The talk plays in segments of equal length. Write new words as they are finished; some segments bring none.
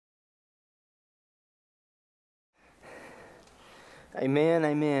Amen,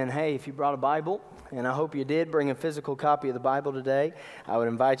 amen. Hey, if you brought a Bible, and I hope you did bring a physical copy of the Bible today, I would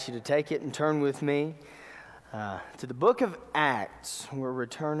invite you to take it and turn with me to the book of Acts. We're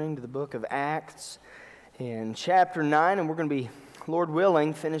returning to the book of Acts in chapter 9, and we're going to be, Lord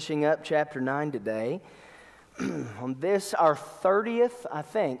willing, finishing up chapter 9 today. On this, our 30th, I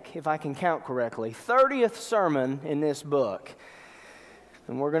think, if I can count correctly, 30th sermon in this book.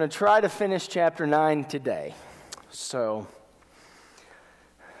 And we're going to try to finish chapter 9 today. So,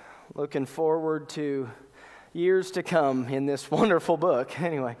 looking forward to years to come in this wonderful book.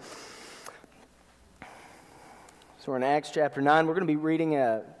 Anyway, so we're in Acts chapter 9. We're going to be reading,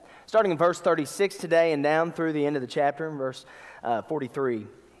 starting in verse 36 today and down through the end of the chapter in verse 43.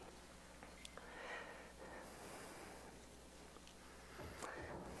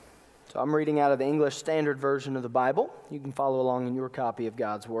 So I'm reading out of the English Standard Version of the Bible. You can follow along in your copy of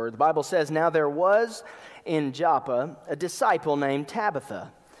God's Word. The Bible says, "Now there was in Joppa a disciple named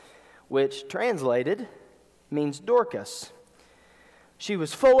Tabitha, which translated means Dorcas. She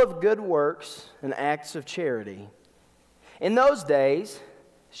was full of good works and acts of charity. In those days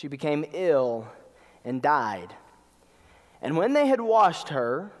she became ill and died. And when they had washed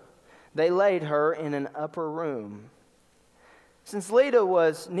her, they laid her in an upper room. Since Lydda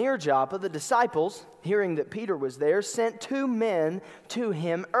was near Joppa, the disciples, hearing that Peter was there, sent 2 men to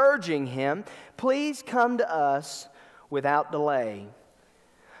him, urging him, 'Please come to us without delay.'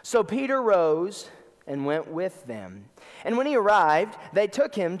 So Peter rose and went with them. And when he arrived, they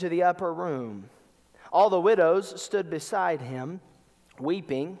took him to the upper room. All the widows stood beside him,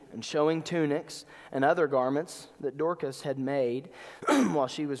 weeping and showing tunics and other garments that Dorcas had made while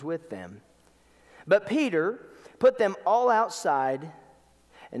she was with them. But Peter put them all outside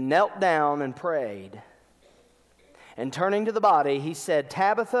and knelt down and prayed. And turning to the body, he said,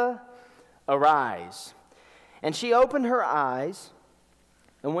 'Tabitha, arise.' And she opened her eyes,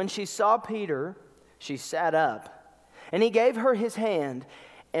 and when she saw Peter, she sat up. And he gave her his hand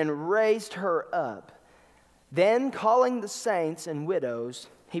and raised her up. Then, calling the saints and widows,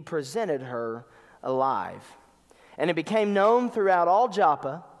 he presented her alive. And it became known throughout all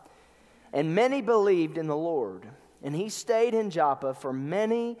Joppa, and many believed in the Lord. And he stayed in Joppa for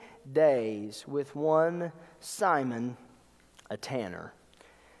many days with one Simon, a tanner."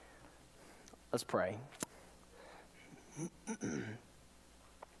 Let's pray.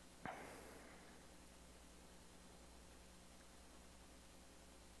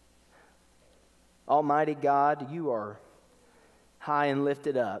 Almighty God, you are high and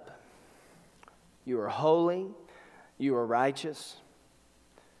lifted up. You are holy. You are righteous.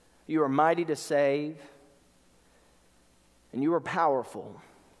 You are mighty to save. And you are powerful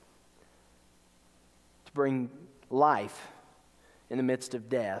to bring life in the midst of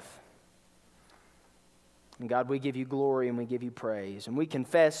death. And God, we give you glory and we give you praise. And we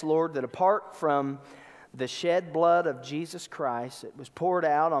confess, Lord, that apart from the shed blood of Jesus Christ that was poured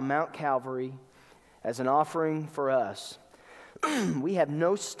out on Mount Calvary as an offering for us, we have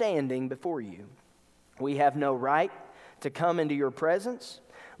no standing before you. We have no right to come into your presence.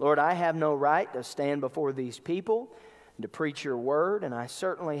 Lord, I have no right to stand before these people and to preach your word, and I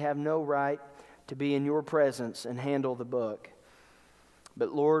certainly have no right to be in your presence and handle the book.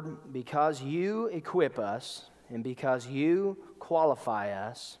 But Lord, because you equip us and because you qualify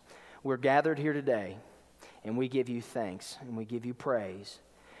us, we're gathered here today, and we give you thanks and we give you praise.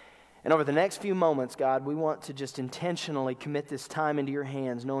 And over the next few moments, God, we want to just intentionally commit this time into your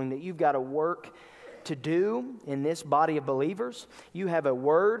hands, knowing that you've got a work to do in this body of believers. You have a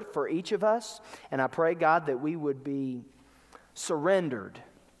word for each of us, and I pray, God, that we would be surrendered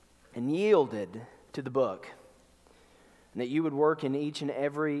and yielded to the book, and that you would work in each and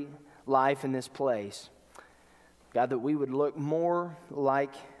every life in this place. God, that we would look more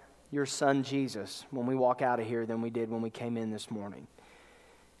like your Son Jesus when we walk out of here than we did when we came in this morning.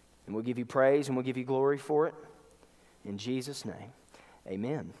 And we'll give you praise and we'll give you glory for it. In Jesus' name,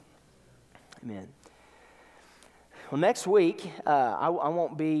 amen. Amen. Well, next week, I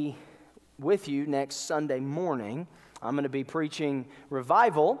won't be with you next Sunday morning. I'm going to be preaching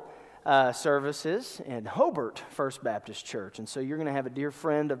revival services in Hobart First Baptist Church. And so you're going to have a dear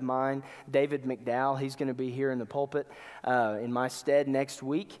friend of mine, David McDowell. He's going to be here in the pulpit in my stead next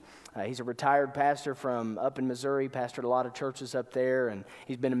week. He's a retired pastor from up in Missouri, pastored a lot of churches up there, and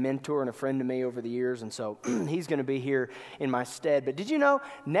he's been a mentor and a friend to me over the years, and so he's going to be here in my stead. But did you know,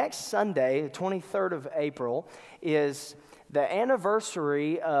 next Sunday, the 23rd of April, is the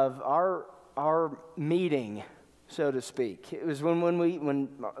anniversary of our meeting so to speak. It was when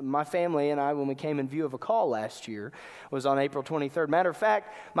my family and I, when we came in view of a call last year, was on April 23rd. Matter of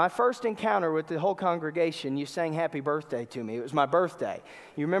fact, my first encounter with the whole congregation, you sang happy birthday to me. It was my birthday.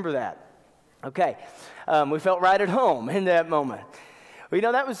 You remember that? Okay. We felt right at home in that moment.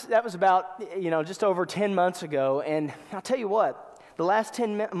 Well, that was about, just over 10 months ago. And I'll tell you what, the last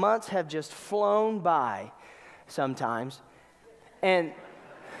 10 months have just flown by sometimes. And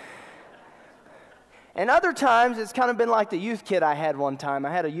other times, it's kind of been like the youth kid I had one time.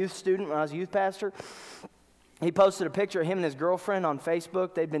 I had a youth student when I was a youth pastor. He posted a picture of him and his girlfriend on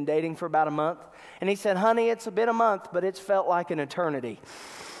Facebook. They'd been dating for about a month. And he said, "Honey, it's been a month, but it's felt like an eternity."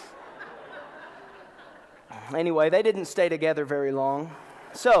 Anyway, they didn't stay together very long.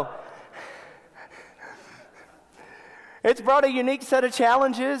 So, it's brought a unique set of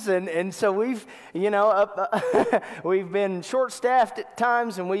challenges, and so we've, we've been short-staffed at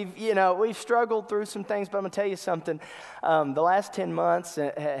times, and we've struggled through some things. But I'm going to tell you something. The last 10 months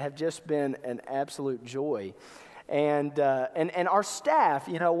have just been an absolute joy, and our staff.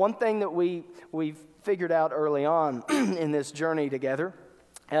 One thing that we've figured out early on in this journey together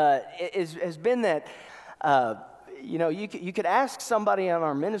has been that. You could ask somebody on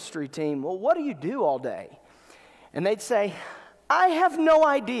our ministry team, "Well, what do you do all day?" And they'd say, "I have no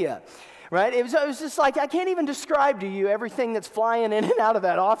idea," right? It was just like, I can't even describe to you everything that's flying in and out of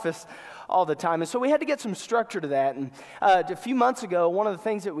that office all the time. And so we had to get some structure to that. And a few months ago, one of the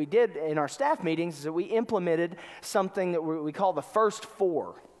things that we did in our staff meetings is that we implemented something that we call the first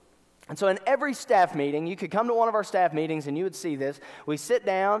four. And so in every staff meeting, you could come to one of our staff meetings and you would see this. We sit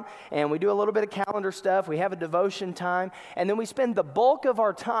down and we do a little bit of calendar stuff. We have a devotion time. And then we spend the bulk of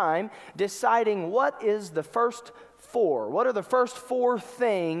our time deciding what is the first four. What are the first four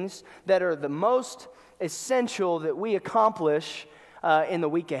things that are the most essential that we accomplish in the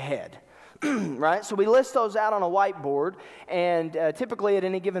week ahead? Right? So we list those out on a whiteboard, and typically at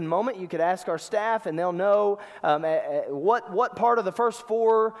any given moment you could ask our staff and they'll know what part of the first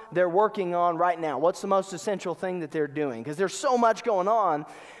four they're working on right now. What's the most essential thing that they're doing? Because there's so much going on,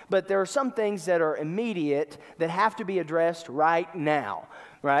 but there are some things that are immediate that have to be addressed right now,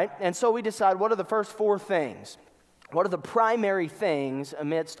 right? And so we decide, what are the first four things? What are the primary things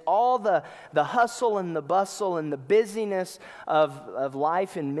amidst all the hustle and the bustle and the busyness of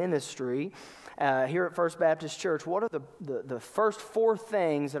life and ministry here at First Baptist Church? What are the first four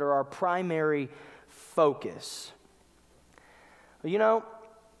things that are our primary focus? Well,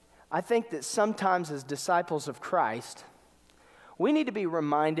 I think that sometimes as disciples of Christ, we need to be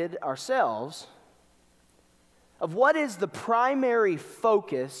reminded ourselves of what is the primary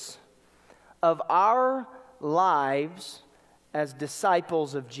focus of our lives as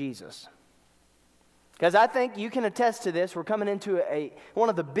disciples of Jesus. Because I think you can attest to this. We're coming into one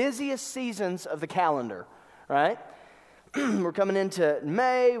of the busiest seasons of the calendar, right? We're coming into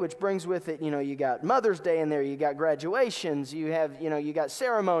May, which brings with it, you got Mother's Day in there, you got graduations, you have, you got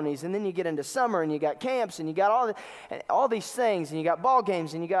ceremonies, and then you get into summer, and you got camps, and you got all these things, and you got ball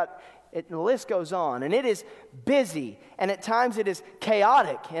games, and you got... the list goes on, and it is busy, and at times it is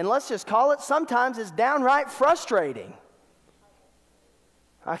chaotic, and let's just call it, sometimes it's downright frustrating.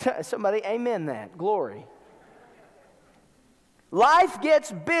 Somebody amen that. Glory. Life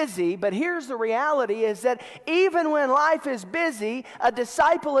gets busy, but here's the reality is that even when life is busy, a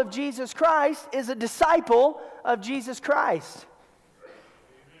disciple of Jesus Christ is a disciple of Jesus Christ.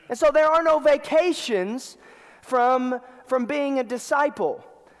 And so there are no vacations from being a disciple.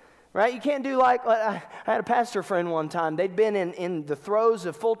 Right? You can't do like, I had a pastor friend one time. They'd been in the throes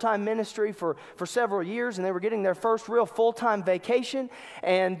of full-time ministry for several years, and they were getting their first real full-time vacation,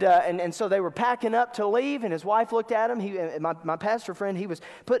 and so they were packing up to leave, and his wife looked at him. My pastor friend, he was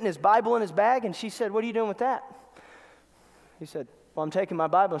putting his Bible in his bag, and she said, "What are you doing with that?" He said, "Well, I'm taking my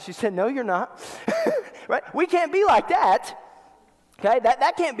Bible." She said, "No, you're not." Right? We can't be like that. Okay?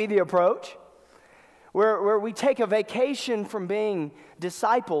 That can't be the approach. Where we take a vacation from being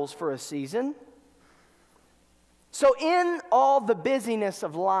disciples for a season. So in all the busyness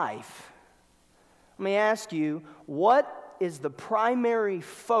of life, let me ask you, what is the primary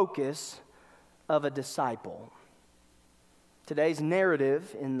focus of a disciple? Today's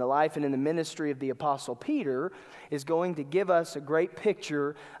narrative in the life and in the ministry of the Apostle Peter is going to give us a great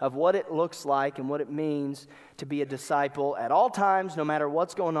picture of what it looks like and what it means to be a disciple at all times, no matter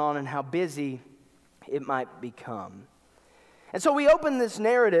what's going on and how busy it might become. And so we open this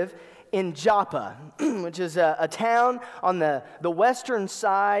narrative in Joppa, which is a town on the western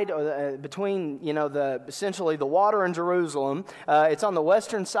side, or between essentially the water and Jerusalem. It's on the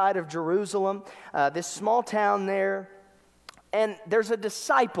western side of Jerusalem. This small town there, And there's a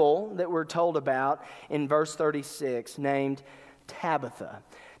disciple that we're told about in verse 36 named Tabitha.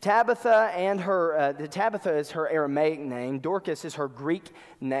 Tabitha is her Aramaic name. Dorcas is her Greek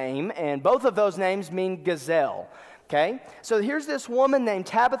name. And both of those names mean gazelle. Okay, so here's this woman named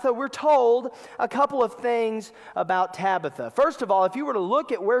Tabitha. We're told a couple of things about Tabitha. First of all, if you were to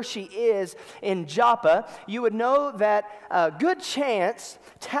look at where she is in Joppa, you would know that a good chance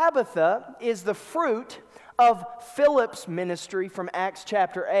Tabitha is the fruit of Philip's ministry from Acts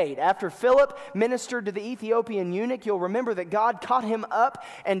chapter 8. After Philip ministered to the Ethiopian eunuch, you'll remember that God caught him up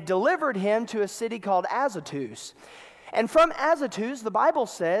and delivered him to a city called Azotus. And from Azotus, the Bible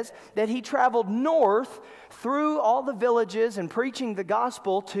says that he traveled north through all the villages and preaching the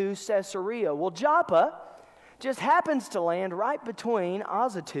gospel to Caesarea. Well, Joppa just happens to land right between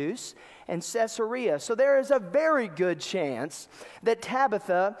Azotus and Caesarea. So there is a very good chance that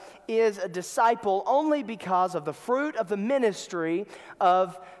Tabitha is a disciple only because of the fruit of the ministry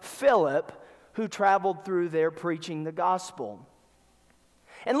of Philip, who traveled through there preaching the gospel.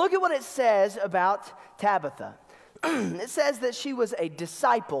 And look at what it says about Tabitha. It says that she was a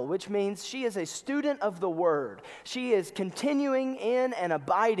disciple, which means she is a student of the Word. She is continuing in and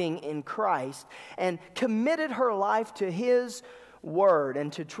abiding in Christ and committed her life to His Word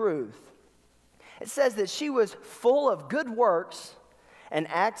and to truth. It says that she was full of good works and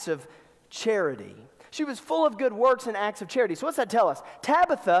acts of charity. She was full of good works and acts of charity. So what's that tell us?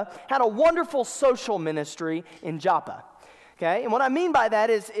 Tabitha had a wonderful social ministry in Joppa. Okay, and what I mean by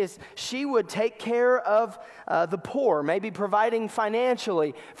that is she would take care of the poor, maybe providing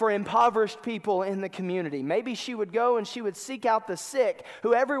financially for impoverished people in the community. Maybe she would go and she would seek out the sick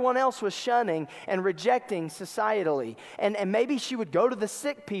who everyone else was shunning and rejecting societally. And maybe she would go to the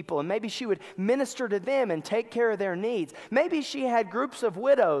sick people and maybe she would minister to them and take care of their needs. Maybe she had groups of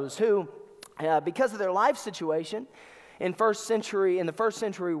widows who, because of their life situation, in the first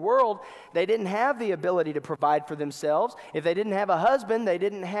century world, they didn't have the ability to provide for themselves. If they didn't have a husband, they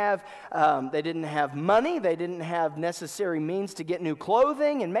didn't have money. They didn't have necessary means to get new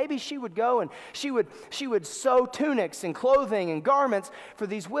clothing. And maybe she would go and she would sew tunics and clothing and garments for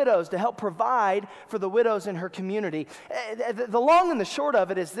these widows to help provide for the widows in her community. The long and the short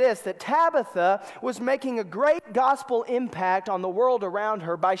of it is this: that Tabitha was making a great gospel impact on the world around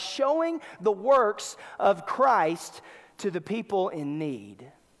her by showing the works of Christ to the people in need.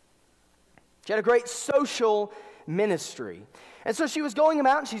 She had a great social ministry. And so she was going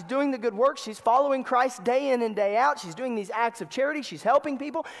about and she's doing the good work. She's following Christ day in and day out. She's doing these acts of charity. She's helping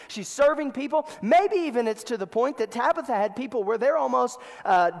people. She's serving people. Maybe even it's to the point that Tabitha had people where they're almost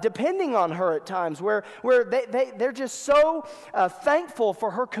depending on her at times, where they're just so thankful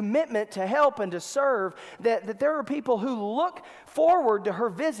for her commitment to help and to serve that there are people who look forward to her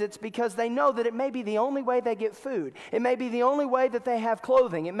visits because they know that it may be the only way they get food. It may be the only way that they have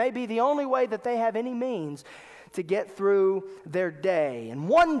clothing. It may be the only way that they have any means to get through their day. And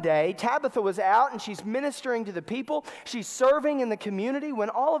one day, Tabitha was out and she's ministering to the people. She's serving in the community when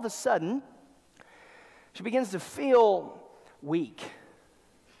all of a sudden, she begins to feel weak.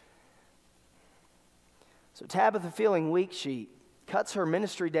 So Tabitha, feeling weak, she cuts her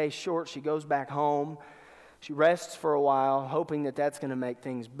ministry day short. She goes back home. She rests for a while, hoping that that's going to make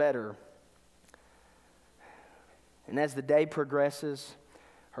things better. And as the day progresses,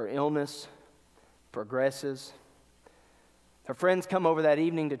 her illness progresses. Her friends come over that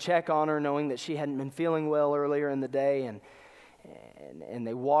evening to check on her, knowing that she hadn't been feeling well earlier in the day, and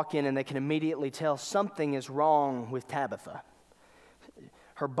they walk in and they can immediately tell something is wrong with Tabitha.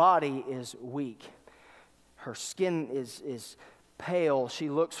 Her body is weak. Her skin is pale. She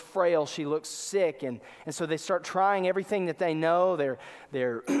looks frail. She looks sick. And so they start trying everything that they know.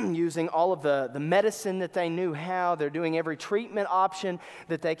 They're using all of the medicine that they knew how. They're doing every treatment option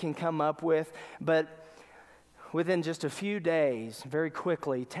that they can come up with. But within just a few days, very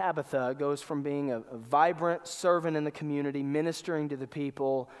quickly, Tabitha goes from being a vibrant servant in the community, ministering to the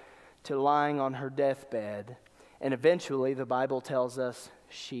people, to lying on her deathbed. And eventually, the Bible tells us,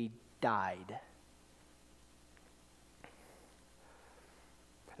 she died.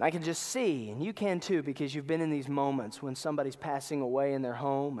 And I can just see, and you can too, because you've been in these moments when somebody's passing away in their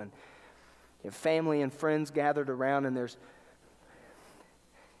home, and you have family and friends gathered around, and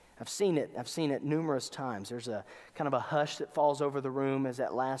I've seen it numerous times. There's a kind of a hush that falls over the room as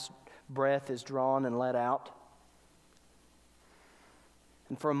that last breath is drawn and let out.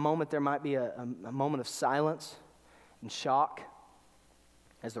 And for a moment, there might be a moment of silence and shock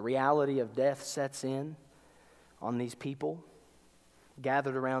as the reality of death sets in on these people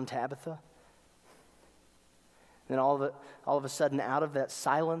gathered around Tabitha. Then all of a sudden, out of that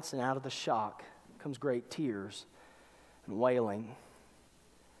silence and out of the shock comes great tears. and wailing,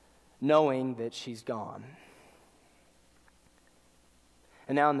 knowing that she's gone.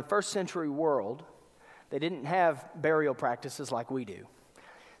 And now in the first century world, they didn't have burial practices like we do.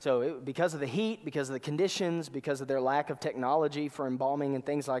 So because of the heat, because of the conditions, because of their lack of technology for embalming and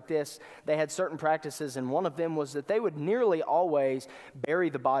things like this, they had certain practices, and one of them was that they would nearly always bury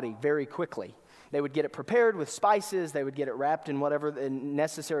the body very quickly. They would get it prepared with spices, they would get it wrapped in whatever the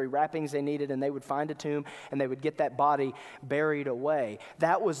necessary wrappings they needed, and they would find a tomb, and they would get that body buried away.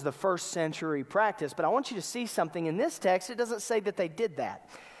 That was the first century practice, but I want you to see something in this text. It doesn't say that they did that.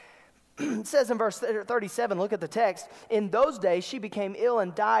 It says in verse 37, look at the text, in those days she became ill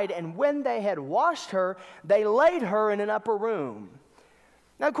and died, and when they had washed her, they laid her in an upper room.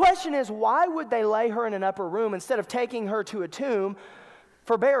 Now the question is, why would they lay her in an upper room instead of taking her to a tomb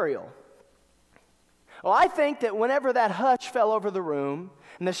for burial? Well, I think that whenever that hush fell over the room,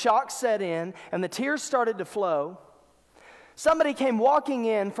 and the shock set in, and the tears started to flow, somebody came walking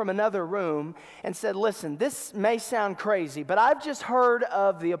in from another room and said, listen, this may sound crazy, but I've just heard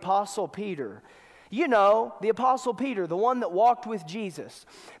of the Apostle Peter. You know, the Apostle Peter, the one that walked with Jesus,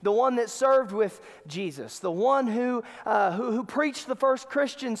 the one that served with Jesus, the one who preached the first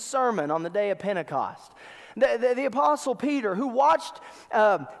Christian sermon on the day of Pentecost. The Apostle Peter, who watched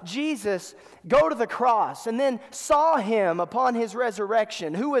Jesus go to the cross and then saw him upon his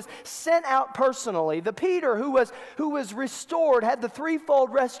resurrection, who was sent out personally, the Peter who was restored, had the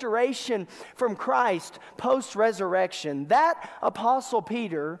threefold restoration from Christ post-resurrection. That Apostle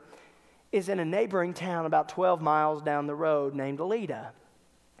Peter is in a neighboring town about 12 miles down the road named Lydda.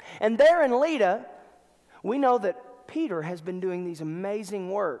 And there in Lydda, we know that Peter has been doing these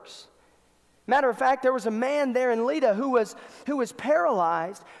amazing works. Matter of fact, there was a man there in Lydda who was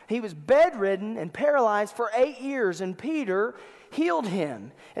paralyzed. He was bedridden and paralyzed for 8 years, and Peter healed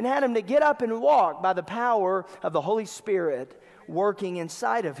him and had him to get up and walk by the power of the Holy Spirit working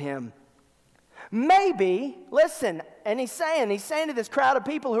inside of him. Maybe, listen, and he's saying to this crowd of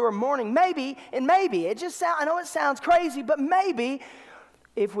people who are mourning, maybe, I know it sounds crazy, but maybe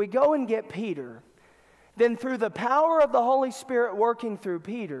if we go and get Peter, then through the power of the Holy Spirit working through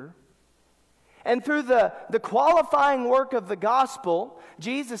Peter, and through the qualifying work of the gospel,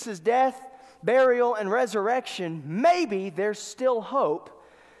 Jesus' death, burial, and resurrection, maybe there's still hope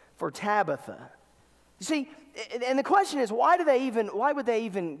for Tabitha. You see, and the question is, why would they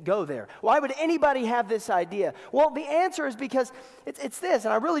even go there? Why would anybody have this idea? Well, the answer is because it's this,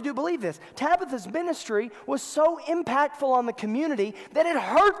 and I really do believe this. Tabitha's ministry was so impactful on the community that it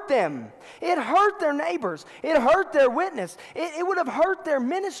hurt them. It hurt their neighbors. It hurt their witness. It would have hurt their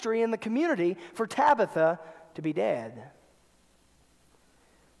ministry in the community for Tabitha to be dead.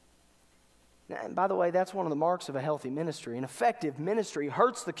 And by the way, that's one of the marks of a healthy ministry. An effective ministry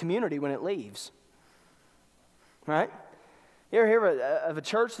hurts the community when it leaves. Right? You ever hear of a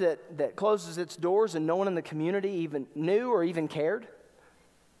church that closes its doors and no one in the community even knew or even cared?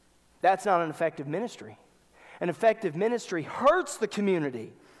 That's not an effective ministry. An effective ministry hurts the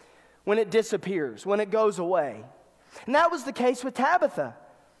community when it disappears, when it goes away. And that was the case with Tabitha.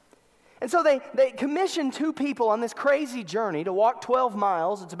 And so they commissioned 2 people on this crazy journey to walk 12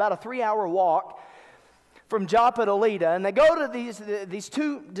 miles. It's about a 3-hour walk from Joppa to Lydda, and they go to these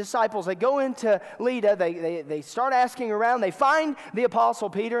 2 disciples. They go into Lydda. They start asking around. They find the Apostle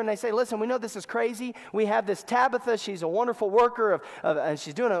Peter, and they say, listen, we know this is crazy. We have this Tabitha. She's a wonderful worker, and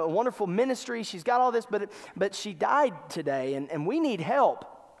she's doing a wonderful ministry. She's got all this, but she died today, and we need help.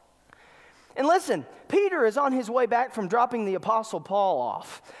 And listen, Peter is on his way back from dropping the Apostle Paul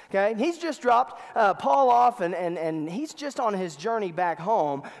off. Okay, he's just dropped Paul off, and he's just on his journey back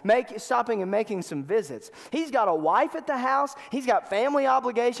home, stopping and making some visits. He's got a wife at the house. He's got family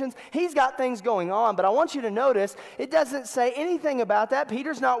obligations. He's got things going on. But I want you to notice, it doesn't say anything about that.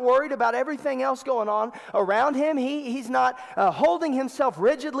 Peter's not worried about everything else going on around him. He's not holding himself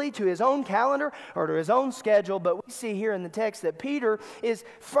rigidly to his own calendar or to his own schedule. But we see here in the text that Peter is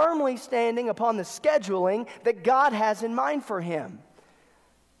firmly standing upon the scheduling that God has in mind for him.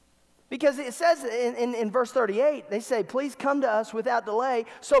 Because it says in verse 38, they say, please come to us without delay.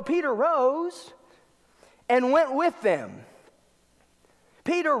 So Peter rose and went with them.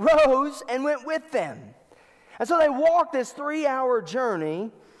 Peter rose and went with them. And so they walked this 3-hour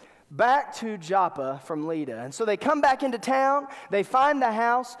journey back to Joppa from Lydda. And so they come back into town, they find the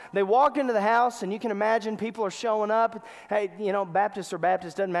house, they walk into the house, and you can imagine people are showing up. Hey, Baptists or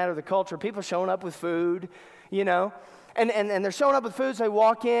Baptists, doesn't matter the culture, people are showing up with food, And they're showing up with food, so they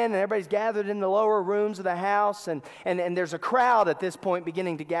walk in, and everybody's gathered in the lower rooms of the house, and there's a crowd at this point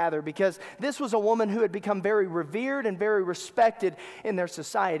beginning to gather, because this was a woman who had become very revered and very respected in their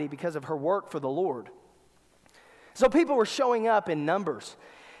society because of her work for the Lord. So people were showing up in numbers.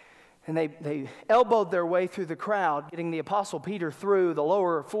 And they elbowed their way through the crowd, getting the Apostle Peter through the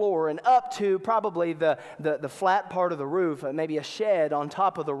lower floor and up to probably the flat part of the roof, maybe a shed on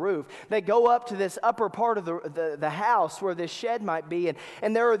top of the roof. They go up to this upper part of the house where this shed might be,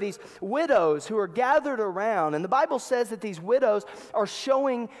 and there are these widows who are gathered around. And the Bible says that these widows are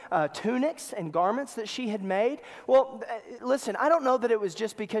showing tunics and garments that she had made. Well, listen, I don't know that it was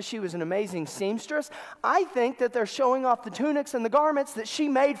just because she was an amazing seamstress. I think that they're showing off the tunics and the garments that she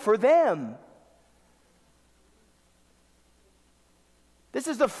made for them. This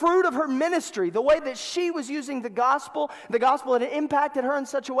is the fruit of her ministry, the way that she was using the gospel. The gospel had impacted her in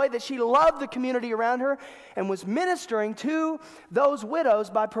such a way that she loved the community around her and was ministering to those widows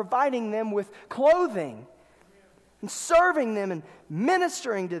by providing them with clothing and serving them and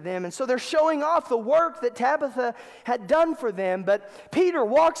ministering to them. And so they're showing off the work that Tabitha had done for them. But Peter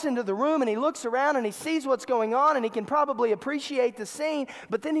walks into the room and he looks around and he sees what's going on and he can probably appreciate the scene.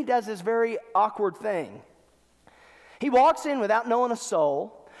 But then he does this very awkward thing. He walks in without knowing a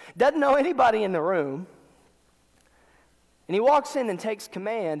soul, doesn't know anybody in the room. And he walks in and takes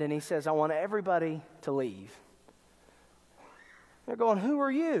command and he says, I want everybody to leave. They're going, who are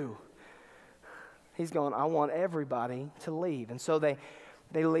you? He's going, I want everybody to leave. And so they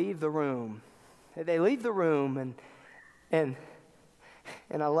leave the room. They leave the room, and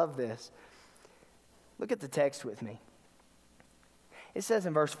I love this. Look at the text with me. It says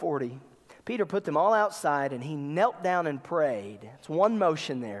in verse 40, Peter put them all outside, and he knelt down and prayed. It's one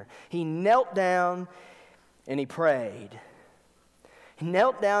motion there. He knelt down, and he prayed. He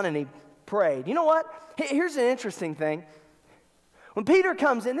knelt down, and he prayed. You know what? Here's an interesting thing. When Peter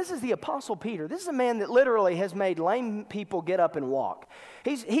comes in, this is the Apostle Peter. This is a man that literally has made lame people get up and walk.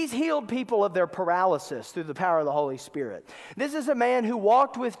 He's healed people of their paralysis through the power of the Holy Spirit. This is a man who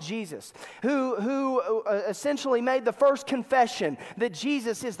walked with Jesus, who essentially made the first confession that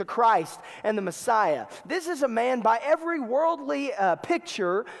Jesus is the Christ and the Messiah. This is a man by every worldly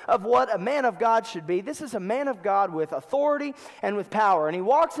picture of what a man of God should be. This is a man of God with authority and with power. And he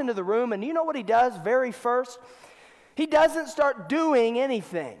walks into the room, and you know what he does very first? He doesn't start doing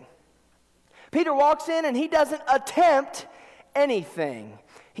anything. Peter walks in and he doesn't attempt anything.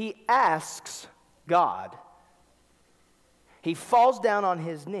 He asks God. He falls down on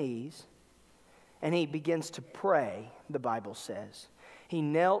his knees and he begins to pray, the Bible says. He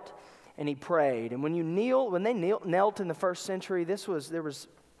knelt and he prayed. And when they knelt in the first century, there was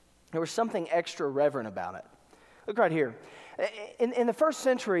something extra reverent about it. Look right here. In the first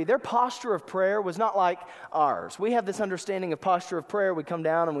century, their posture of prayer was not like ours. We have this understanding of posture of prayer. We come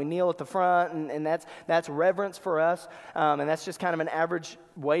down and we kneel at the front, and that's reverence for us, and that's just kind of an average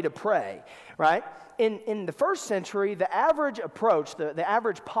way to pray, right? In the first century, the average approach, the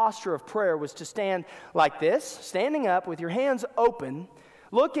average posture of prayer was to stand like this, standing up with your hands open,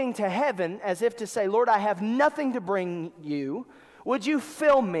 looking to heaven as if to say, Lord, I have nothing to bring you. Would you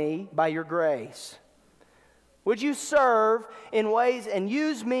fill me by your grace? Would you serve in ways and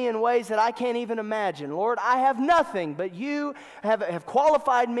use me in ways that I can't even imagine? Lord, I have nothing, but you have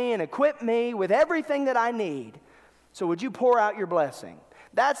qualified me and equipped me with everything that I need. So would you pour out your blessing?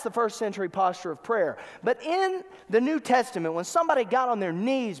 That's the first century posture of prayer. But in the New Testament, when somebody got on their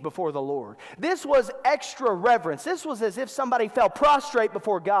knees before the Lord, this was extra reverence. This was as if somebody fell prostrate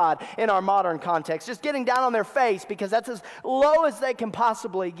before God in our modern context, just getting down on their face because that's as low as they can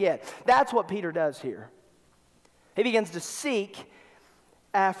possibly get. That's what Peter does here. He begins to seek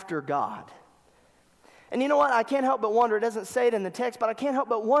after God. And you know what? I can't help but wonder. It doesn't say it in the text, but I can't help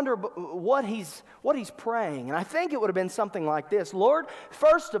but wonder what he's praying. And I think it would have been something like this. Lord,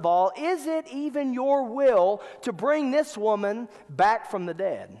 first of all, is it even your will to bring this woman back from the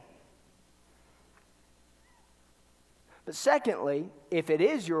dead? But secondly, if it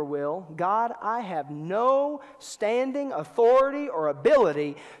is your will, God, I have no standing, authority, or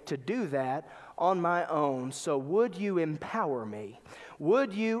ability to do that on my own. So would you empower me?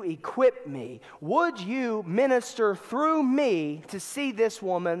 Would you equip me? Would you minister through me to see this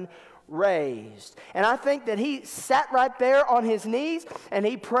woman raised? And I think that he sat right there on his knees and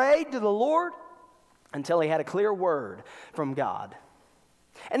he prayed to the Lord until he had a clear word from God.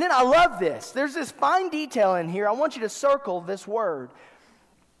 And then I love this. There's this fine detail in here. I want you to circle this word.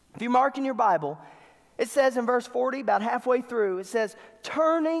 If you mark in your Bible, it says in verse 40, about halfway through, it says,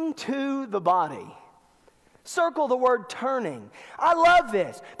 turning to the body. Circle the word turning. I love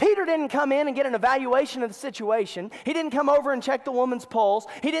this. Peter didn't come in and get an evaluation of the situation. He didn't come over and check the woman's pulse.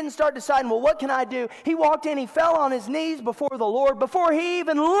 He didn't start deciding, well, what can I do? He walked in, he fell on his knees before the Lord before he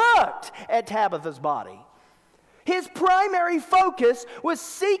even looked at Tabitha's body. His primary focus was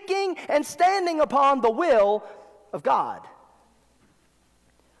seeking and standing upon the will of God.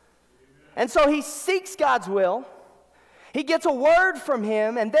 And so he seeks God's will. He gets a word from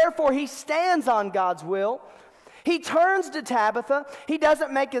him, and therefore he stands on God's will. He turns to Tabitha. He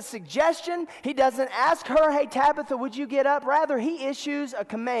doesn't make a suggestion. He doesn't ask her, hey, Tabitha, would you get up? Rather, he issues a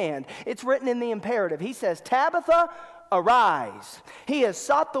command. It's written in the imperative. He says, Tabitha, arise. He has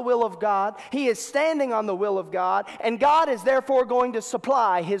sought the will of God. He is standing on the will of God, and God is therefore going to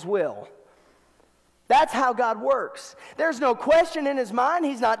supply his will. That's how God works. There's no question in his mind.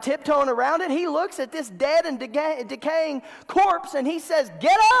 He's not tiptoeing around it. He looks at this dead and decaying corpse, and he says,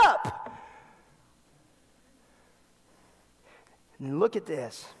 get up. And look at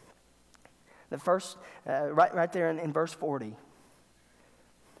this. The first, right there in verse 40. It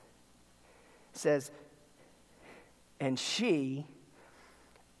says, and she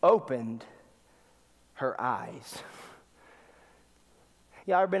opened her eyes.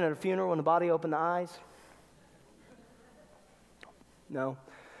 Y'all ever been at a funeral when the body opened the eyes? No?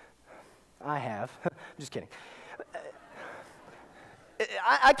 I have. I'm just kidding.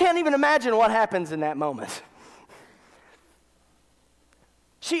 I can't even imagine what happens in that moment.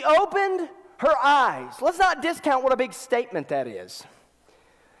 She opened her eyes. Let's not discount what a big statement that is.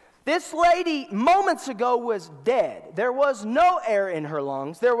 This lady moments ago was dead. There was no air in her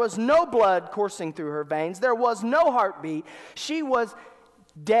lungs. There was no blood coursing through her veins. There was no heartbeat. She was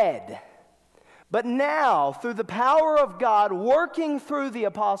dead. But now, through the power of God working through the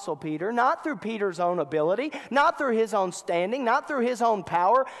Apostle Peter, not through Peter's own ability, not through his own standing, not through his own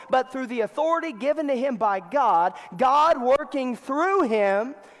power, but through the authority given to him by God, God working through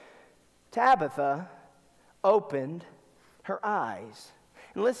him, Tabitha opened her eyes.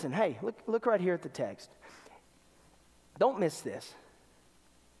 And listen, hey, look right here at the text. Don't miss this.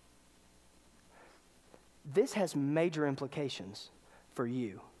 This has major implications for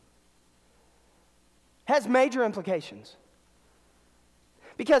you. Has major implications.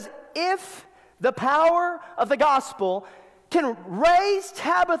 Because if the power of the gospel can raise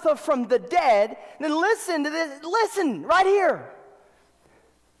Tabitha from the dead, then listen to this. Listen right here.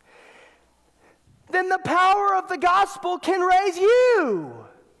 Then the power of the gospel can raise you.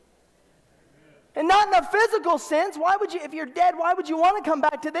 And not in a physical sense. Why would you, if you're dead, why would you want to come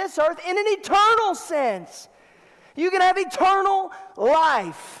back to this earth? In an eternal sense. You can have eternal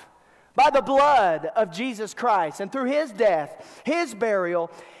life by the blood of Jesus Christ and through his death, his burial,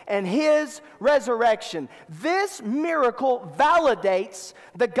 and his resurrection. This miracle validates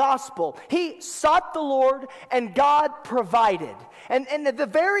the gospel. He sought the Lord and God provided. And the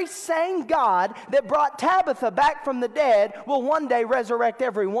very same God that brought Tabitha back from the dead will one day resurrect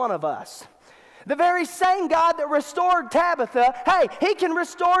every one of us. The very same God that restored Tabitha, hey, he can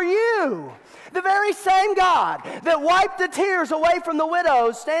restore you. The very same God that wiped the tears away from the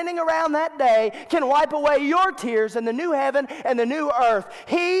widows standing around that day can wipe away your tears in the new heaven and the new earth.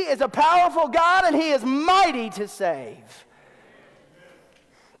 He is a powerful God and he is mighty to save.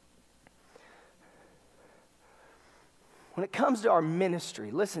 When it comes to our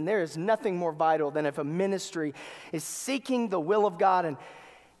ministry, listen, there is nothing more vital than if a ministry is seeking the will of God and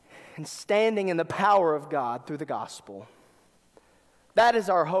standing in the power of God through the gospel. That is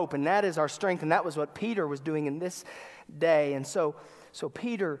our hope and that is our strength, and that was what Peter was doing in this day. And so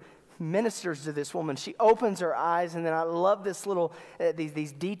Peter ministers to this woman. She opens her eyes, and then I love this little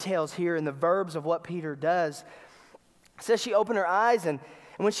these details here in the verbs of what Peter does. It says she opened her eyes, and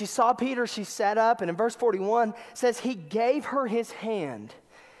when she saw Peter, she sat up. And in verse 41, it says he gave her his hand,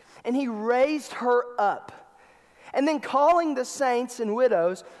 and he raised her up. And then calling the saints and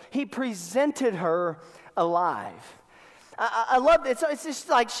widows, he presented her alive. I love it. It's just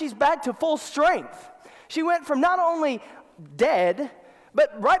like she's back to full strength. She went from not only dead,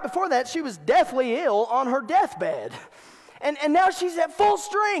 but right before that, she was deathly ill on her deathbed. And now she's at full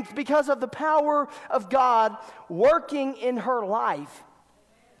strength because of the power of God working in her life.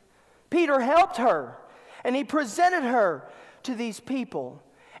 Peter helped her, and he presented her to these people.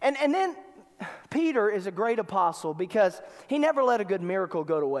 And then Peter is a great apostle because he never let a good miracle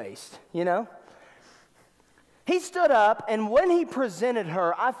go to waste, you know? He stood up, and when he presented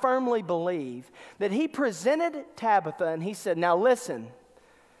her, I firmly believe that he presented Tabitha, and he said, now listen,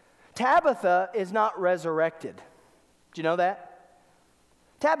 Tabitha is not resurrected. Do you know that?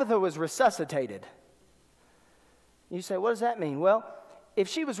 Tabitha was resuscitated. You say, what does that mean? Well, if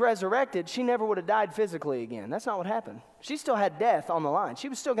she was resurrected, she never would have died physically again. That's not what happened. She still had death on the line. She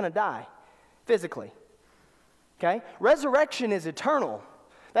was still going to die physically. Okay? Resurrection is eternal.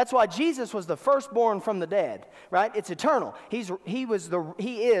 That's why Jesus was the firstborn from the dead, right? It's eternal. He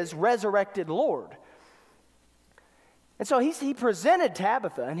is resurrected Lord. And so he presented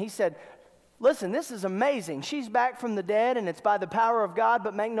Tabitha, and he said, Listen, this is amazing. She's back from the dead, and it's by the power of God,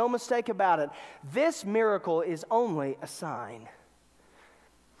 but make no mistake about it, this miracle is only a sign.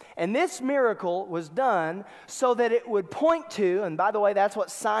 And this miracle was done so that it would point to, and by the way, that's what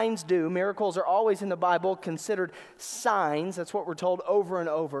signs do. Miracles are always in the Bible considered signs. That's what we're told over and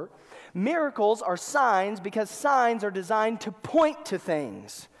over. Miracles are signs because signs are designed to point to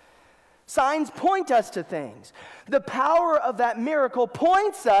things. Signs point us to things. The power of that miracle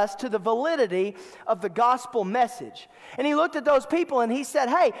points us to the validity of the gospel message. And he looked at those people and he said,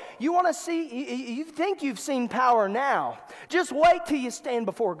 hey, you want to see, you think you've seen power now. Just wait till you stand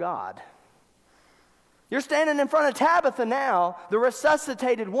before God. You're standing in front of Tabitha now, the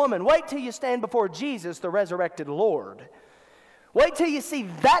resuscitated woman. Wait till you stand before Jesus, the resurrected Lord. Wait till you see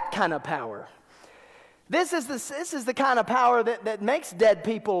that kind of power. This is the kind of power that makes dead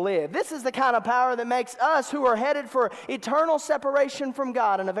people live. This is the kind of power that makes us who are headed for eternal separation from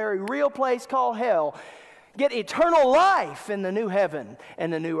God in a very real place called hell get eternal life in the new heaven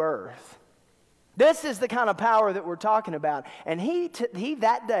and the new earth. This is the kind of power that we're talking about. And he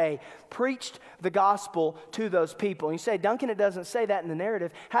that day preached the gospel to those people. And you say, Duncan, it doesn't say that in the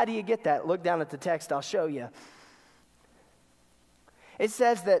narrative. How do you get that? Look down at the text, I'll show you. It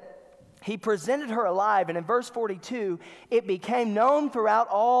says that he presented her alive, and in verse 42, it became known throughout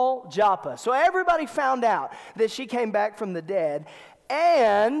all Joppa. So everybody found out that she came back from the dead,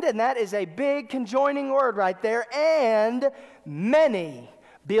 and that is a big conjoining word right there, and many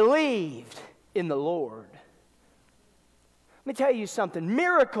believed in the Lord. Let me tell you something.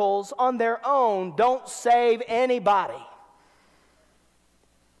 Miracles on their own don't save anybody.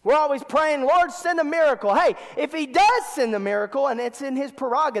 We're always praying, Lord, send a miracle. Hey, if he does send a miracle, and it's in his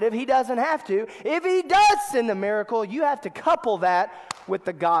prerogative, he doesn't have to. If he does send a miracle, you have to couple that with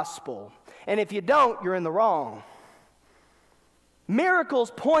the gospel. And if you don't, you're in the wrong.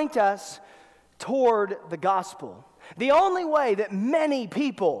 Miracles point us toward the gospel. The only way that many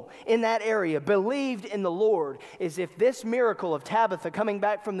people in that area believed in the Lord is if this miracle of Tabitha coming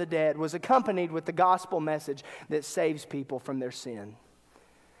back from the dead was accompanied with the gospel message that saves people from their sin.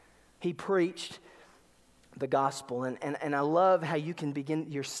 He preached the gospel. And I love how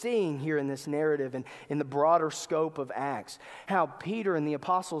you're seeing here in this narrative and in the broader scope of Acts, how Peter and the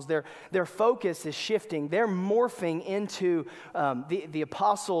apostles, their focus is shifting. They're morphing into the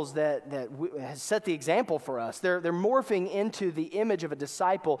apostles that has set the example for us. They're morphing into the image of a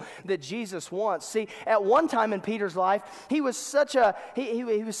disciple that Jesus wants. See, at one time in Peter's life, he was such a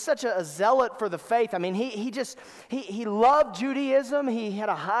zealot for the faith. I mean, he loved Judaism. He had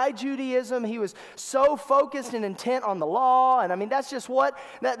a high Judaism. He was so focused and intent on the law, and I mean that's what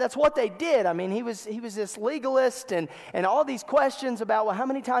they did. I mean he was this legalist and all these questions about, well, how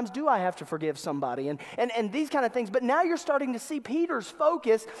many times do I have to forgive somebody and these kind of things. But now you're starting to see Peter's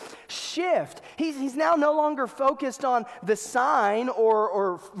focus shift. He's now no longer focused on the sign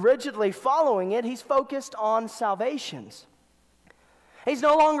or rigidly following it. He's focused on salvations. He's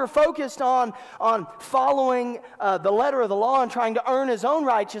no longer focused on following the letter of the law and trying to earn his own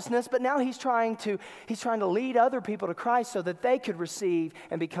righteousness, but now he's trying to lead other people to Christ so that they could receive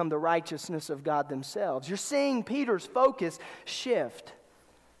and become the righteousness of God themselves. You're seeing Peter's focus shift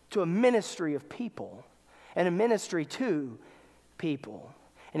to a ministry of people and a ministry to people.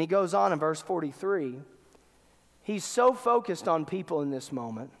 And he goes on in verse 43. He's so focused on people in this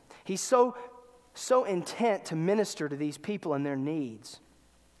moment. He's so intent to minister to these people and their needs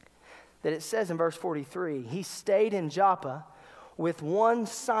that it says in verse 43, he stayed in Joppa with one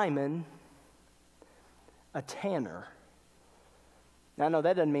Simon, a tanner. Now I know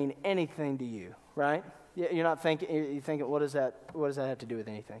that doesn't mean anything to you, right? You're not thinking, what does that have to do with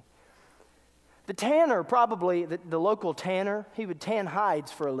anything? The tanner, probably the local tanner, he would tan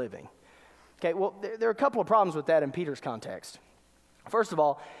hides for a living. Okay, well, there are a couple of problems with that in Peter's context. First of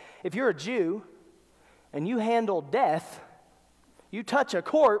all, if you're a Jew and you handle death, you touch a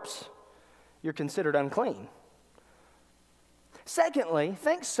corpse, you're considered unclean. Secondly,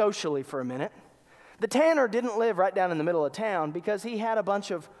 think socially for a minute. The tanner didn't live right down in the middle of town because he had a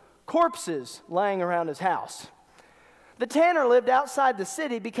bunch of corpses laying around his house. The tanner lived outside the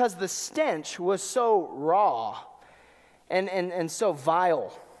city because the stench was so raw and so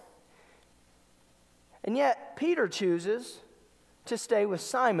vile. And yet, Peter chooses to stay with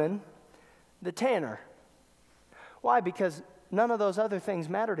Simon, the tanner. Why? Because none of those other things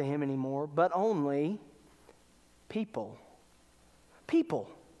matter to him anymore, but only people. People.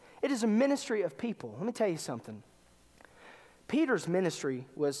 It is a ministry of people. Let me tell you something. Peter's ministry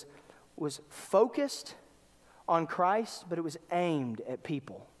was focused on Christ, but it was aimed at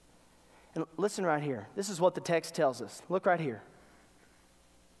people. And listen right here. This is what the text tells us. Look right here.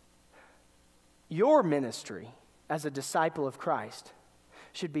 Your ministry as a disciple of Christ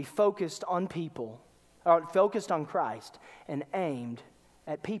should be focused on people, or focused on Christ and aimed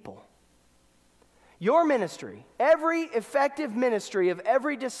at people. Your ministry, every effective ministry of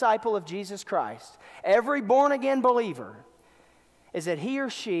every disciple of Jesus Christ, every born-again believer, is that he or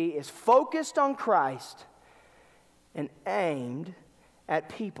she is focused on Christ and aimed at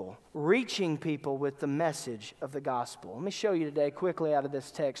people, reaching people with the message of the gospel. Let me show you today quickly out of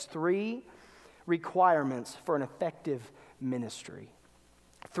this text 3 requirements for an effective ministry.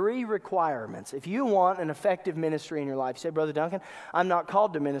 3 requirements. If you want an effective ministry in your life, you say, Brother Duncan, I'm not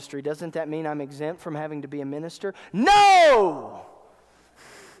called to ministry. Doesn't that mean I'm exempt from having to be a minister? No!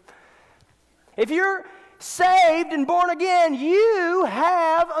 If you're saved and born again, you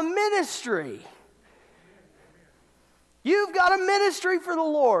have a ministry. You've got a ministry for the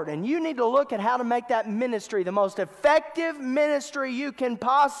Lord, and you need to look at how to make that ministry the most effective ministry you can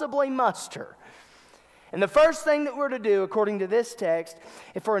possibly muster. And the first thing that we're to do, according to this text,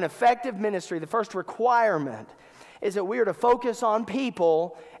 for an effective ministry, the first requirement is that we are to focus on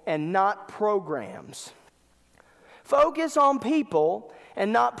people and not programs. Focus on people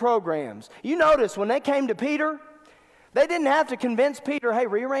and not programs. You notice when they came to Peter, they didn't have to convince Peter, hey,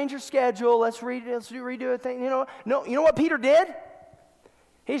 rearrange your schedule, let's redo a thing. No, you know what Peter did?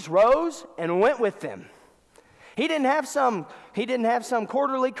 He just rose and went with them. He didn't have some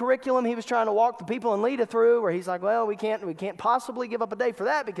quarterly curriculum he was trying to walk the people in Lydda through where he's like, well, we can't possibly give up a day for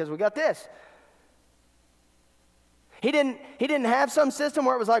that because we got this. He didn't have some system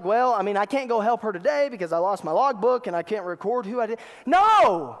where it was like, well, I can't go help her today because I lost my logbook and I can't record who I did.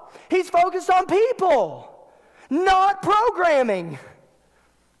 No! He's focused on people, not programming.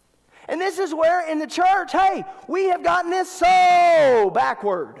 And this is where in the church, hey, we have gotten this so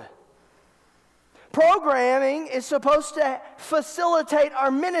backward. Programming is supposed to facilitate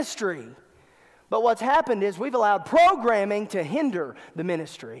our ministry. But what's happened is we've allowed programming to hinder the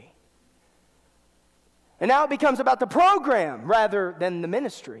ministry. And now it becomes about the program rather than the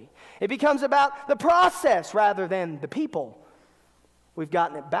ministry. It becomes about the process rather than the people. We've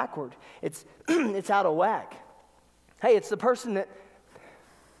gotten it backward. It's out of whack. Hey, it's the person that...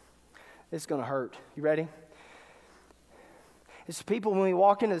 It's going to hurt. You ready? It's people when we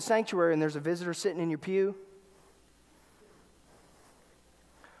walk into the sanctuary and there's a visitor sitting in your pew.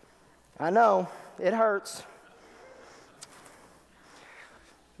 I know, it hurts.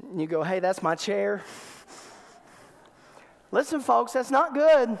 And you go, hey, that's my chair. Listen, folks, that's not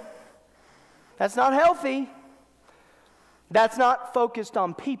good. That's not healthy. That's not focused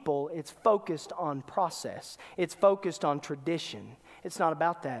on people. It's focused on process. It's focused on tradition. It's not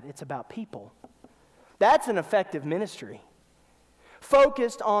about that. It's about people. That's an effective ministry.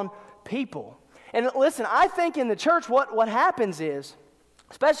 Focused on people. And listen, I think in the church what happens is,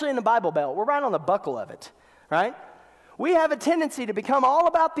 especially in the Bible Belt, we're right on the buckle of it, right? We have a tendency to become all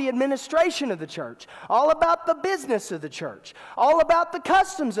about the administration of the church, all about the business of the church, all about the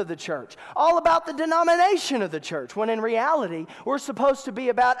customs of the church, all about the denomination of the church, when in reality, we're supposed to be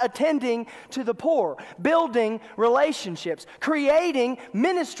about attending to the poor, building relationships, creating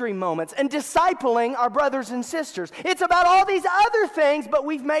ministry moments, and discipling our brothers and sisters. It's about all these other things, but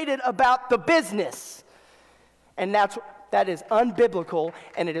we've made it about the business. And that is unbiblical,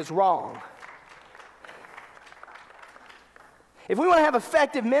 and it is wrong. If we want to have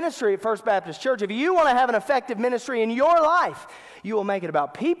effective ministry at First Baptist Church, if you want to have an effective ministry in your life, you will make it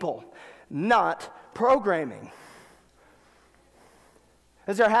about people, not programming.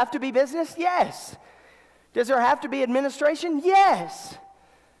 Does there have to be business? Yes. Does there have to be administration? Yes.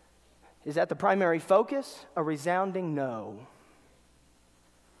 Is that the primary focus? A resounding no.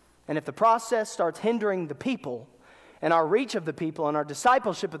 And if the process starts hindering the people and our reach of the people and our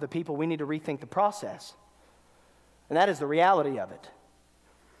discipleship of the people, we need to rethink the process. And that is the reality of it.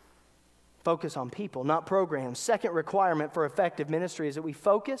 Focus on people, not programs. Second requirement for effective ministry is that we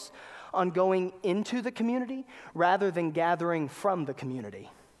focus on going into the community rather than gathering from the community.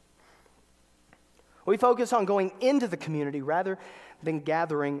 We focus on going into the community rather than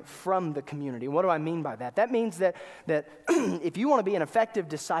gathering from the community. What do I mean by that? That means that if you want to be an effective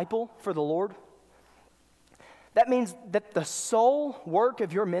disciple for the Lord, that means that the sole work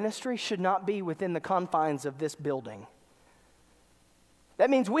of your ministry should not be within the confines of this building. That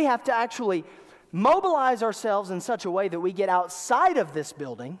means we have to actually mobilize ourselves in such a way that we get outside of this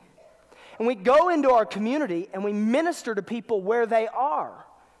building and we go into our community and we minister to people where they are.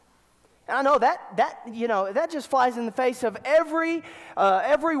 And I know that just flies in the face of every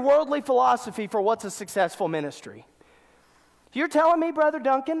worldly philosophy for what's a successful ministry. You're telling me, Brother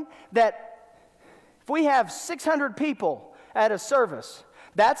Duncan, that if we have 600 people at a service,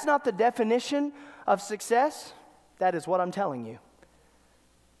 That's not the definition of success. That is what I'm telling you.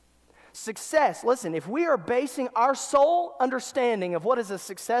 Success, listen, if we are basing our sole understanding of what is a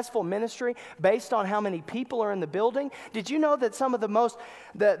successful ministry based on how many people are in the building, did you know that some of the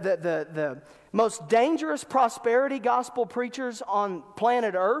most dangerous prosperity gospel preachers on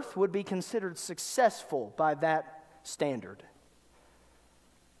planet Earth would be considered successful by that standard?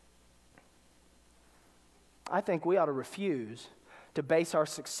 I think we ought to refuse to base our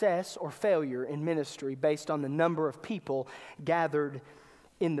success or failure in ministry based on the number of people gathered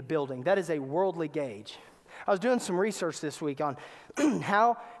in the building. That is a worldly gauge. I was doing some research this week on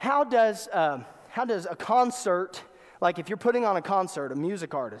how does a concert, like if you're putting on a concert, a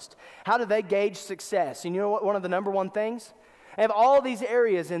music artist, how do they gauge success? And you know what one of the number one things? They have all these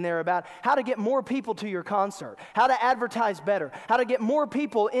areas in there about how to get more people to your concert, how to advertise better, how to get more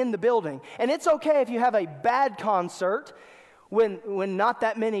people in the building. And it's okay if you have a bad concert when not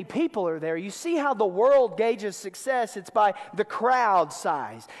that many people are there. You see how the world gauges success? It's by the crowd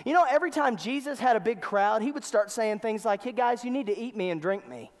size. You know, every time Jesus had a big crowd, he would start saying things like, hey guys, you need to eat me and drink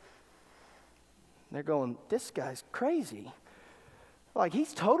me. They're going, this guy's crazy. Like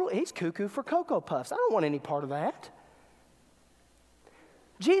he's cuckoo for Cocoa Puffs. I don't want any part of that.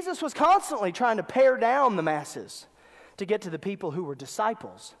 Jesus was constantly trying to pare down the masses to get to the people who were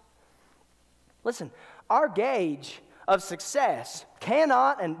disciples. Listen, our gauge of success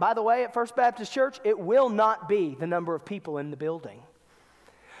cannot, and by the way, at First Baptist Church, it will not be the number of people in the building.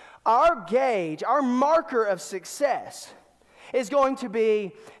 Our gauge, our marker of success is going to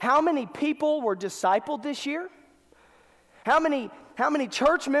be how many people were discipled this year, how many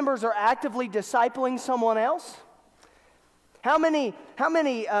church members are actively discipling someone else, how many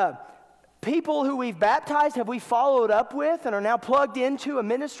people who we've baptized have we followed up with and are now plugged into a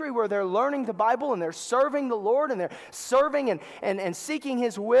ministry where they're learning the Bible and they're serving the Lord and they're serving and seeking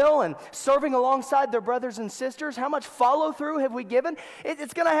His will and serving alongside their brothers and sisters? How much follow-through have we given?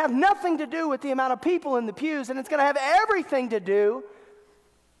 It's going to have nothing to do with the amount of people in the pews, and it's going to have everything to do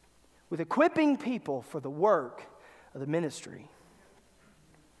with equipping people for the work of the ministry.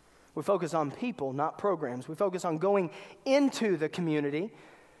 We focus on people, not programs. We focus on going into the community,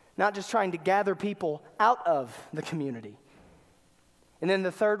 not just trying to gather people out of the community. And then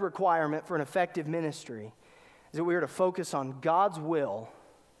the third requirement for an effective ministry is that we are to focus on God's will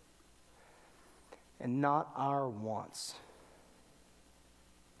and not our wants.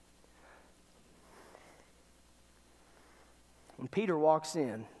 When Peter walks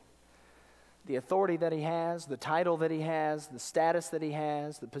in, the authority that he has, the title that he has, the status that he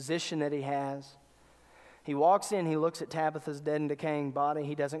has, the position that he has, he walks in, he looks at Tabitha's dead and decaying body.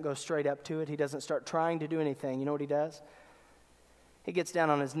 He doesn't go straight up to it. He doesn't start trying to do anything. You know what he does? He gets down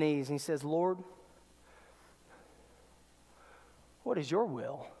on his knees and he says, Lord, what is your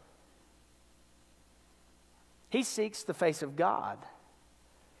will? He seeks the face of God.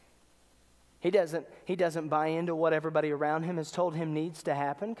 He doesn't buy into what everybody around him has told him needs to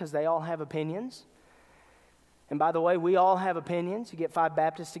happen because they all have opinions. And by the way, we all have opinions. You get 5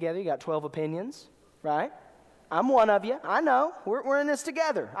 Baptists together, you got 12 opinions. Right? I'm one of you. I know. We're in this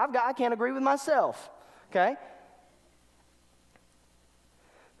together. I can't agree with myself. Okay?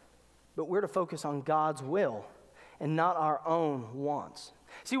 But we're to focus on God's will and not our own wants.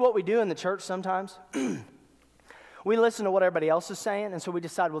 See what we do in the church sometimes? We listen to what everybody else is saying, and so we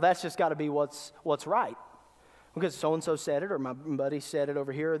decide, well, that's just got to be what's right. Because so-and-so said it, or my buddy said it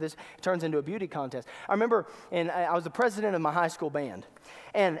over here, or this. It turns into a beauty contest. I remember, and I was the president of my high school band.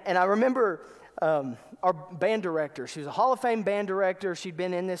 And I remember our band director. She was a Hall of Fame band director. She'd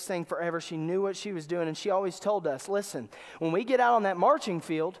been in this thing forever. She knew what she was doing, and she always told us, listen, when we get out on that marching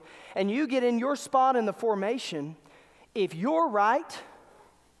field and you get in your spot in the formation, if you're right,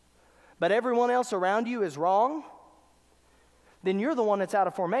 but everyone else around you is wrong, then you're the one that's out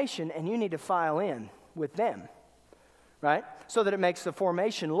of formation, and you need to file in with them, right? So that it makes the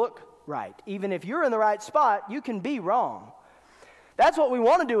formation look right. Even if you're in the right spot, you can be wrong. That's what we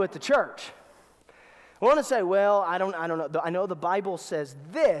want to do at the church. I want to say, well, I don't know. I know the Bible says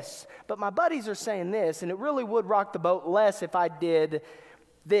this, but my buddies are saying this, and it really would rock the boat less if I did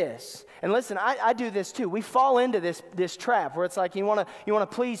this. And listen, I do this too. We fall into this trap where it's like you want to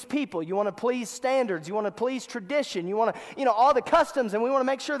please people, you want to please standards, you want to please tradition, you want to, all the customs, and we want to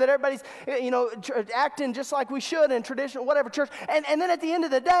make sure that everybody's, acting just like we should in tradition, whatever church. And then at the end of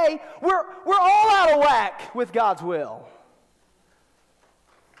the day, we're all out of whack with God's will.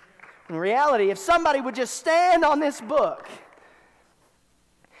 In reality, if somebody would just stand on this book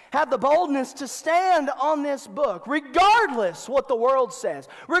have the boldness to stand on this book, regardless what the world says,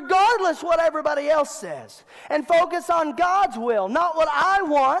 regardless what everybody else says, and focus on God's will, not what I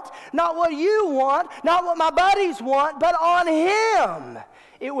want, not what you want, not what my buddies want, but on Him.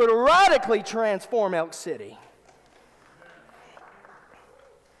 It would radically transform Elk City.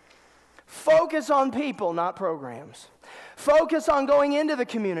 Focus on people, not programs. Focus on going into the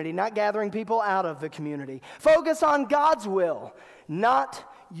community, not gathering people out of the community. Focus on God's will, not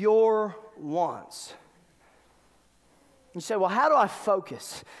your wants. You say, well, how do I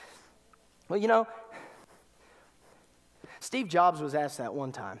focus? Well, you know, Steve Jobs was asked that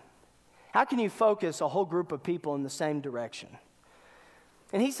one time. How can you focus a whole group of people in the same direction?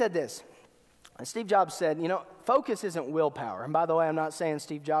 And he said this. And Steve Jobs said, you know, focus isn't willpower. And by the way, I'm not saying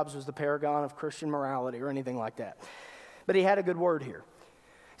Steve Jobs was the paragon of Christian morality or anything like that. But he had a good word here.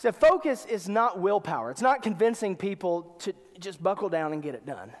 He said, focus is not willpower. It's not convincing people to just buckle down and get it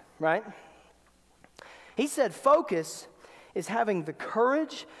done, right? He said, focus is having the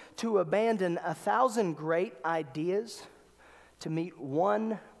courage to abandon 1,000 great ideas to meet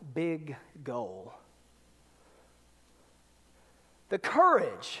one big goal. The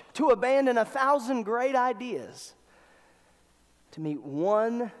courage to abandon 1,000 great ideas to meet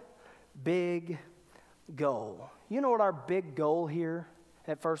one big goal. You know what our big goal here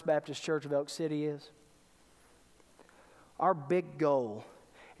at First Baptist Church of Elk City is? Our big goal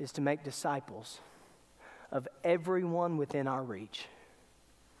is to make disciples of everyone within our reach.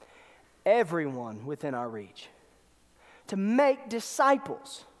 Everyone within our reach. To make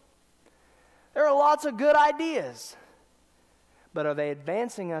disciples. There are lots of good ideas, but are they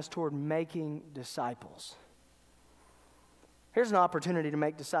advancing us toward making disciples? Here's an opportunity to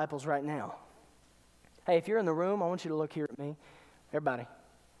make disciples right now. Hey, if you're in the room, I want you to look here at me. Everybody.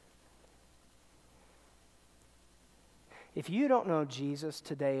 If you don't know Jesus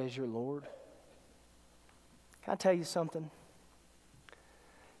today as your Lord, can I tell you something?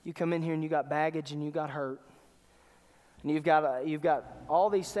 You come in here and you got baggage and you got hurt. And you've got all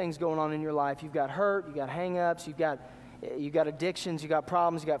these things going on in your life. You've got hurt, you got hang-ups, you got addictions, you got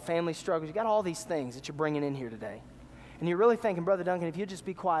problems, you got family struggles, you got all these things that you're bringing in here today. And you're really thinking, Brother Duncan, if you'd just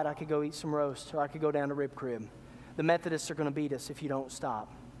be quiet, I could go eat some roast, or I could go down to Rib Crib. The Methodists are going to beat us if you don't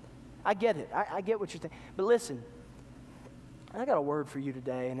stop. I get it. I get what you're thinking. But listen, I got a word for you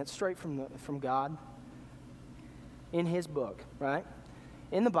today, and it's straight from God. In His book, right?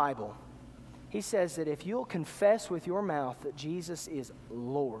 In the Bible, He says that if you'll confess with your mouth that Jesus is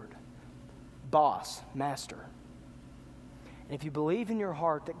Lord, boss, master, and if you believe in your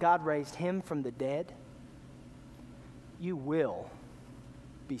heart that God raised Him from the dead, you will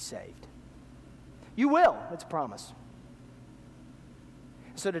be saved. You will. It's a promise.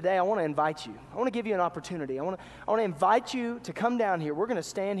 So today I want to invite you. I want to give you an opportunity. I want to invite you to come down here. We're going to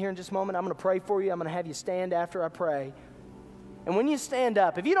stand here in just a moment. I'm going to pray for you. I'm going to have you stand after I pray. And when you stand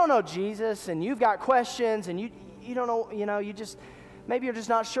up, if you don't know Jesus and you've got questions and you don't know, maybe you're just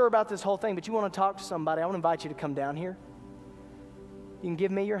not sure about this whole thing, but you want to talk to somebody, I want to invite you to come down here. You can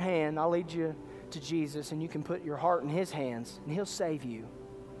give me your hand. I'll lead you to Jesus, and you can put your heart in His hands, and He'll save you.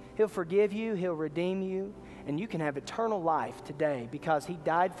 He'll forgive you. He'll redeem you, and you can have eternal life today because He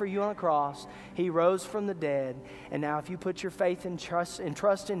died for you on a cross. He rose from the dead, and now if you put your faith and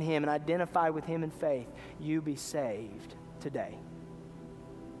trust in Him and identify with Him in faith, you be saved today.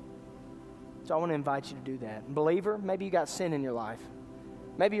 So I want to invite you to do that. And believer, maybe you got sin in your life.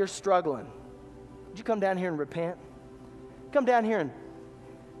 Maybe you're struggling. Would you come down here and repent? Come down here and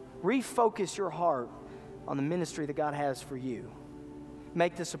refocus your heart on the ministry that God has for you.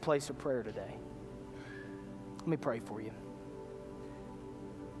 Make this a place of prayer today. Let me pray for you.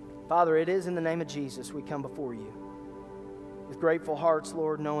 Father, it is in the name of Jesus we come before you with grateful hearts,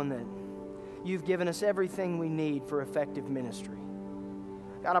 Lord, knowing that you've given us everything we need for effective ministry.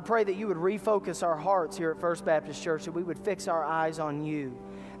 God, I pray that you would refocus our hearts here at First Baptist Church, that we would fix our eyes on you,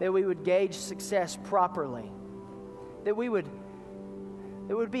 that we would gauge success properly, that we would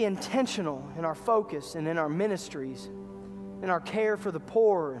be intentional in our focus and in our ministries, in our care for the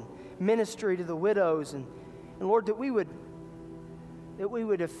poor and ministry to the widows, and Lord, that we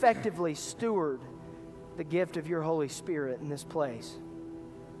would effectively steward the gift of your Holy Spirit in this place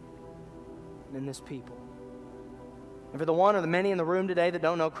and in this people. And for the one or the many in the room today that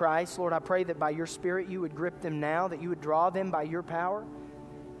don't know Christ, Lord, I pray that by your Spirit you would grip them now, that you would draw them by your power.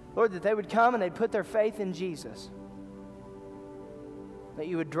 Lord, that they would come and they'd put their faith in Jesus. That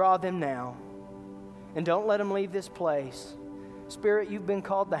you would draw them now. And don't let them leave this place. Spirit, you've been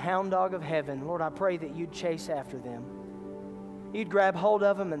called the hound dog of heaven. Lord, I pray that you'd chase after them. You'd grab hold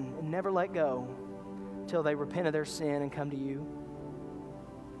of them and never let go until they repent of their sin and come to you.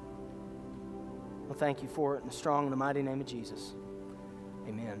 Well, thank you for it in the strong and the mighty name of Jesus.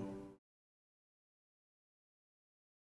 Amen.